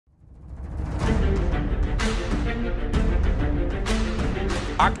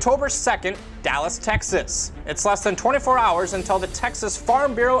October 2nd, Dallas, Texas. It's less than 24 hours until the Texas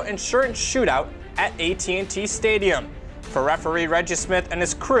Farm Bureau Insurance Shootout at AT&T Stadium. For referee Reggie Smith and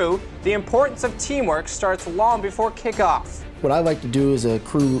his crew, the importance of teamwork starts long before kickoff. What I like to do as a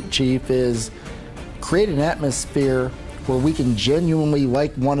crew chief is create an atmosphere where we can genuinely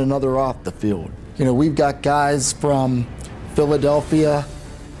like one another off the field. You know, we've got guys from Philadelphia,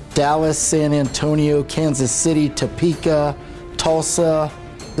 Dallas, San Antonio, Kansas City, Topeka, Tulsa,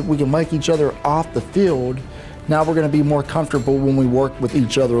 that we can like each other off the field. Now we're going to be more comfortable when we work with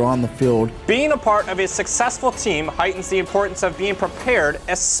each other on the field. Being a part of a successful team heightens the importance of being prepared,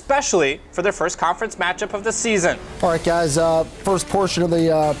 especially for their first conference matchup of the season. All right, guys, first portion of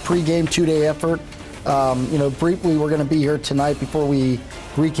the pregame two-day effort. You know, briefly, we're going to be here tonight before we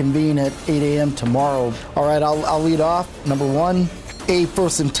reconvene at 8 a.m. tomorrow. All right, I'll lead off. Number 1, A,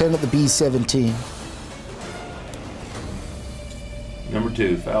 1st and 10 at the B-17. Number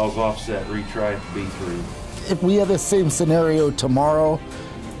 2, fouls offset, retry at B3. If we have the same scenario tomorrow,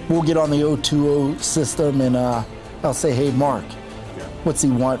 we'll get on the 0-2-0 system and I'll say, hey, Mark, what's he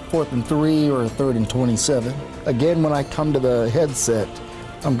want, 4th and 3 or 3rd and 27? Again, when I come to the headset,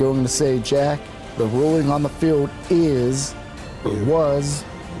 I'm going to say, Jack, the ruling on the field is, or was,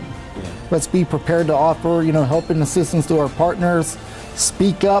 let's be prepared to offer, you know, help and assistance to our partners,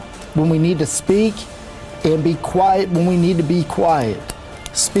 speak up when we need to speak, and be quiet when we need to be quiet.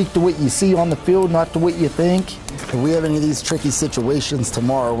 Speak to what you see on the field, not to what you think. If we have any of these tricky situations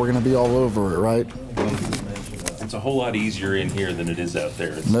tomorrow, we're going to be all over it, right? It's a whole lot easier in here than it is out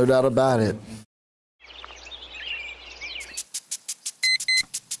there. No doubt about it.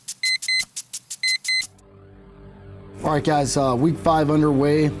 All right, guys, week 5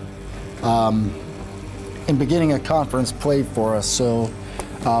 underway. And beginning of conference play for us, so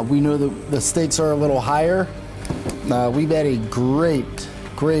we know that the stakes are a little higher. We've had a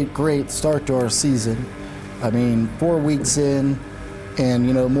great start to our season. I mean, 4 weeks in, and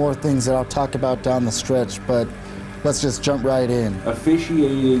you know, more things that I'll talk about down the stretch, but let's just jump right in.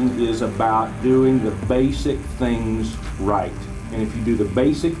 Officiating is about doing the basic things right. And if you do the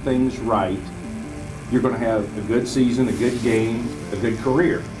basic things right, you're going to have a good season, a good game, a good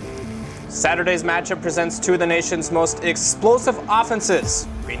career. Saturday's matchup presents two of the nation's most explosive offenses.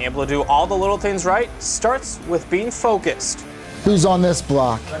 Being able to do all the little things right starts with being focused. Who's on this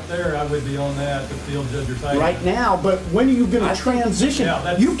block? Right there, I would be on that, the field judge or tight. Right now, but when are you going to transition?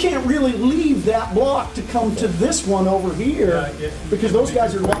 You can't really leave that block to come to this one over here because those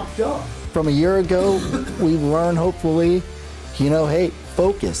guys are locked up. From a year ago, we've learned, hopefully, you know, hey,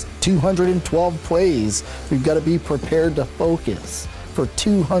 focus. 212 plays. We've got to be prepared to focus for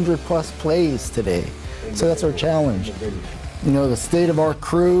 200 plus plays today. So that's our challenge. You know, the state of our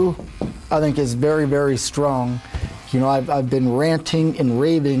crew, I think, is very strong. You know, I've been ranting and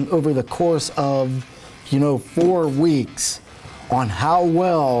raving over the course of, you know, 4 weeks on how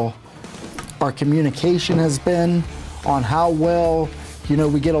well our communication has been, on how well, you know,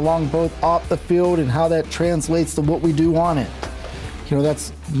 we get along both off the field and how that translates to what we do on it. You know,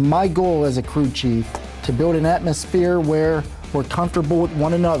 that's my goal as a crew chief, to build an atmosphere where we're comfortable with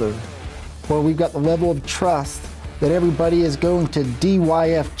one another, where we've got the level of trust that everybody is going to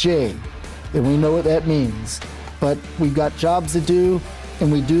DYFJ, and we know what that means. But we've got jobs to do,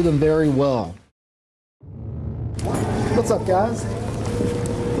 and we do them very well. What's up, guys?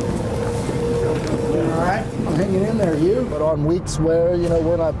 All right, I'm hanging in there, you. But on weeks where, you know,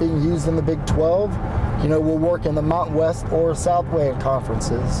 we're not being used in the Big 12, you know, we'll work in the Mountain West or Southland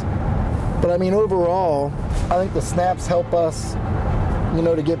conferences. But I mean, overall, I think the snaps help us, you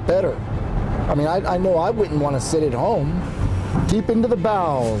know, to get better. I mean, I know I wouldn't want to sit at home. Deep into the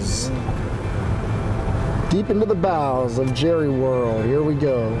bowels. Deep into the bowels of Jerry World. Here we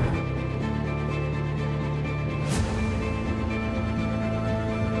go.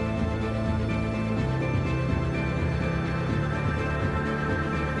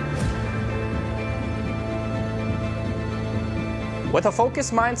 With a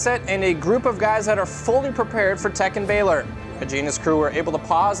focused mindset and a group of guys that are fully prepared for Tech and Baylor, Reggie and his crew were able to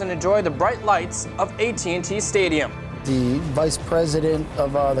pause and enjoy the bright lights of AT&T Stadium. The vice president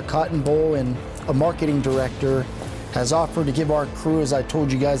of the Cotton Bowl and a marketing director has offered to give our crew, as I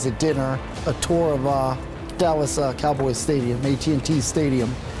told you guys at dinner, a tour of Dallas Cowboys Stadium, AT&T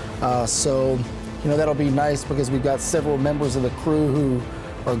Stadium. So, you know, that'll be nice because we've got several members of the crew who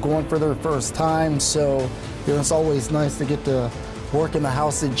are going for their first time. So, you know, it's always nice to get to work in the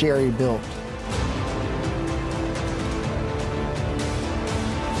house that Jerry built.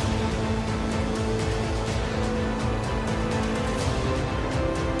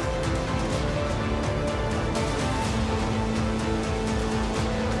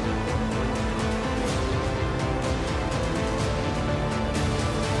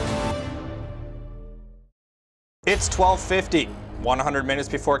 It's 12:50, 100 minutes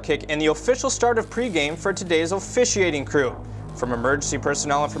before kick, and the official start of pregame for today's officiating crew. From emergency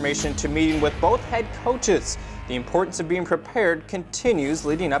personnel information to meeting with both head coaches, the importance of being prepared continues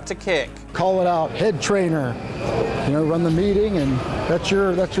leading up to kick. Call it out, head trainer. You know, run the meeting, and that's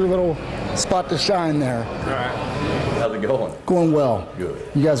your little spot to shine there. All right. How's it going? Going well. Good.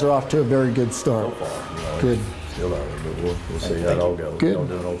 You guys are off to a very good start. So far, you know, Good. Still early, but we'll see how it all goes. Good. Y'all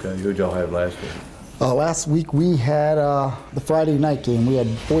doing okay? Who'd y'all have last week? Last week we had the Friday night game. We had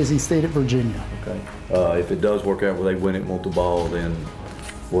Boise State at Virginia. Okay. If it does work out where they win it, want the ball, then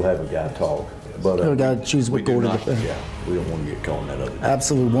we'll have a guy talk. But We got to choose what goal to defend. Yeah, we don't want to get caught in that other.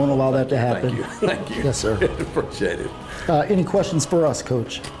 Absolutely, won't allow that to happen. Thank you. Yes, sir. Appreciate it. Any questions for us,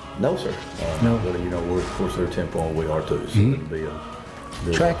 Coach? No, sir. No. But you know, of course, they're tempo and we are too. So it'll be a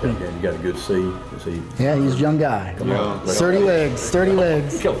Track meet. You got a good C. Is he? Yeah, he's a young guy. Come on. Sturdy legs, sturdy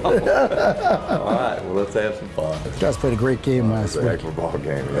legs. Come on. All right. Well, let's have some fun. You guys played a great game last It's a week. heck of a ball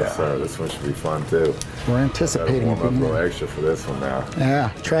game, yes, sir. This one should be fun too. We're anticipating it. Warm up a little extra for this one now.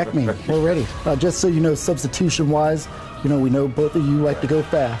 Yeah, track meet. We're ready. Just so you know, substitution-wise, you know, we know both of you like to go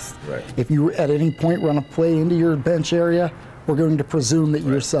fast. Right. If you at any point run a play into your bench area, we're going to presume that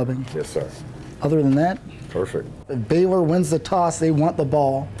you're subbing. Yes, sir. Other than that, Perfect. if Baylor wins the toss, they want the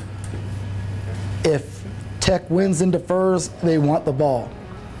ball. If Tech wins and defers, they want the ball.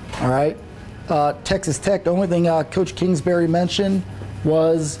 All right? Texas Tech, the only thing Coach Kingsbury mentioned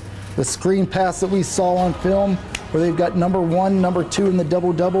was the screen pass that we saw on film where they've got number 1, number 2 in the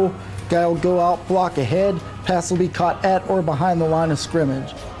double-double. Guy will go out, block ahead. Pass will be caught at or behind the line of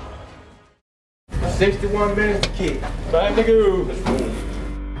scrimmage. 61 minutes to kick. Time to go.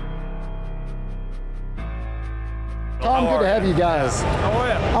 Tom, good to have you guys. How are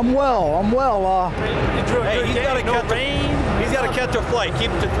you? I'm well. Hey, he's got to catch a flight.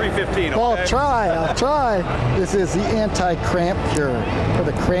 Keep it to 3:15. Okay? I'll try. This is the anti-cramp cure, or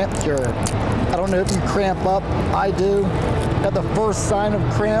the cramp cure. I don't know if you cramp up. I do. At the first sign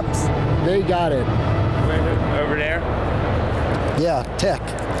of cramps, they got it. Over there. Yeah, Tech.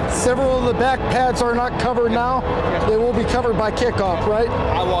 Several of the back pads are not covered now. They will be covered by kickoff, right?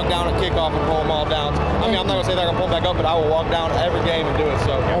 I walk down at kickoff and pull them all down. I mean, I'm not going to say they're going to pull them back up, but I will walk down every game and do it.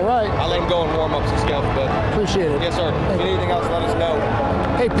 So All right. I let them go and warm ups and stuff. But Appreciate it. yes, sir. If you need anything else, let us know.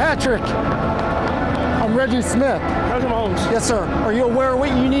 Hey, Patrick. I'm Reggie Smith. How's Mahomes? Yes, sir. Are you aware of what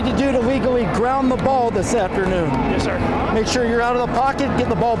you need to do to legally ground the ball this afternoon? Yes, sir. Make sure you're out of the pocket, get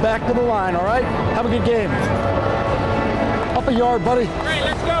the ball back to the line, all right? Have a good game. Up a yard, buddy. All right,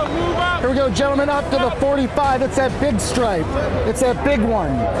 let's go. Move up. Here we go, gentlemen, up to the 45. It's that big stripe. It's that big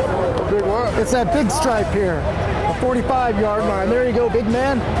one. Big what? It's that big stripe here. The 45-yard line. There you go, big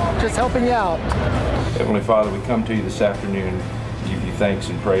man. Just helping you out. Heavenly Father, we come to you this afternoon to give you thanks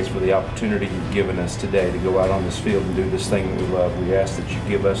and praise for the opportunity you've given us today to go out on this field and do this thing that we love. We ask that you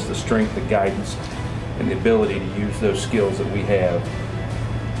give us the strength, the guidance, and the ability to use those skills that we have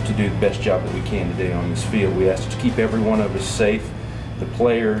to do the best job that we can today on this field. We ask that you keep every one of us safe, the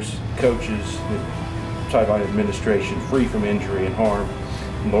players, coaches, the sideline administration free from injury and harm.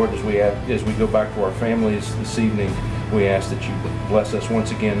 And Lord, as we go back to our families this evening, we ask that you bless us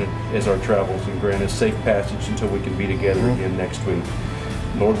once again as our travels and grant us safe passage until we can be together again next week.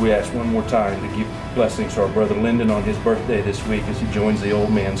 Lord, we ask one more time to give blessings to our brother Lyndon on his birthday this week as he joins the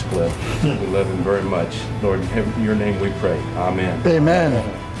Old Man's Club. We love him very much. Lord, in your name we pray. Amen.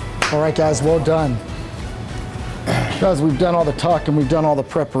 Amen. All right, guys, well done. Guys, we've done all the talking, we've done all the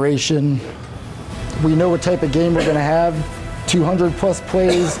preparation. We know what type of game we're going to have. 200 plus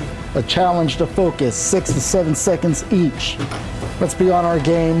plays, a challenge to focus, 6 to 7 seconds each. Let's be on our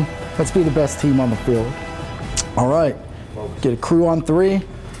game. Let's be the best team on the field. All right, get a crew on 3.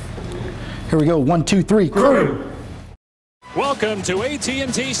 Here we go, 1, 2, 3, crew. Welcome to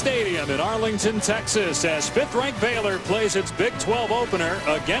AT&T Stadium in Arlington, Texas, as 5th-ranked Baylor plays its Big 12 opener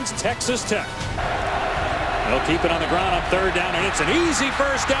against Texas Tech. They'll keep it on the ground on 3rd down, and it's an easy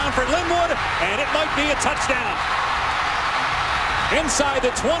first down for Linwood, and it might be a touchdown. Inside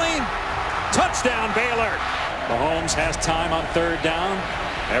the 20, touchdown Baylor. Mahomes has time on 3rd down.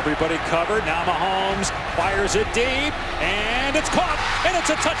 Everybody covered. Now Mahomes fires it deep, and it's caught, and it's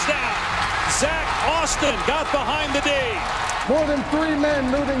a touchdown. Zach Austin got behind the D. More than 3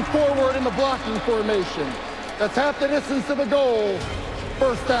 men moving forward in the blocking formation. That's half the distance to the goal.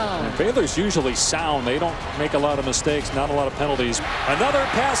 First down. Baylor's usually sound. They don't make a lot of mistakes, not a lot of penalties. Another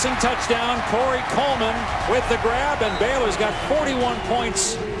passing touchdown. Corey Coleman with the grab, and Baylor's got 41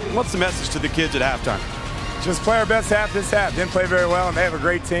 points. What's the message to the kids at halftime? Just play our best half this half. Didn't play very well, and they have a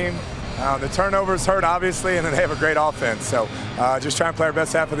great team. The turnovers hurt, obviously, and then they have a great offense. So just try and play our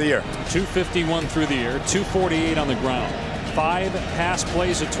best half of the year. 251 through the air, 248 on the ground. 5 pass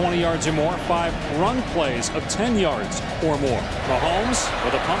plays at 20 yards or more, 5 run plays of 10 yards or more. Mahomes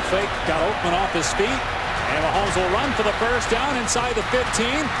with a pump fake, got Oakman off his feet, and Mahomes will run for the first down inside the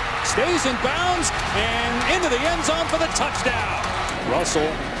 15, stays in bounds, and into the end zone for the touchdown. Russell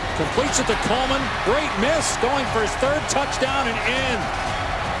completes it to Coleman, great miss, going for his 3rd touchdown and in.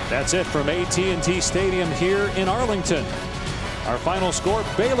 That's it from AT&T Stadium here in Arlington. Our final score,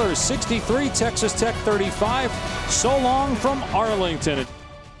 Baylor 63, Texas Tech 35. So long from Arlington.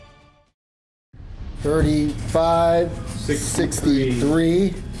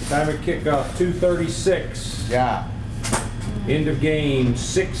 35-63. Time of kickoff, 2:36. Yeah. End of game,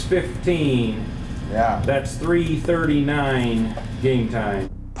 6:15. Yeah. That's 3:39 game time.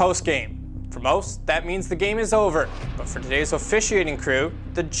 Post game. For most, that means the game is over. But for today's officiating crew,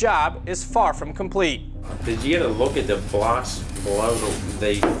 the job is far from complete. Did you get a look at the blocks below?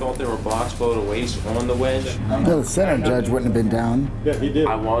 They thought there were blocks below the waist on the wedge. No, the center judge wouldn't have been down. Yeah, he did.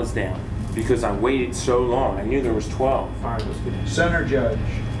 I was down because I waited so long. I knew there was 12. All right, let's get it. Center judge,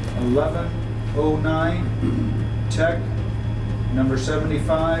 1109. Tech, number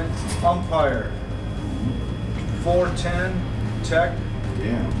 75. Umpire, 410. Tech.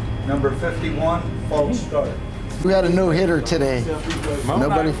 Yeah. Number 51, false start. We had a no-hitter today.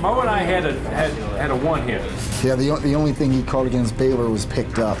 Nobody. Mo and I had a one-hitter. Yeah, the only thing he called against Baylor was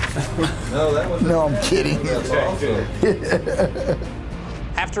picked up. No, that was. No, I'm kidding.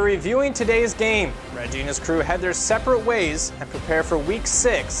 After reviewing today's game, Reggie and his crew head their separate ways and prepare for Week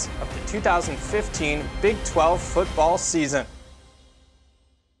 6 of the 2015 Big 12 football season.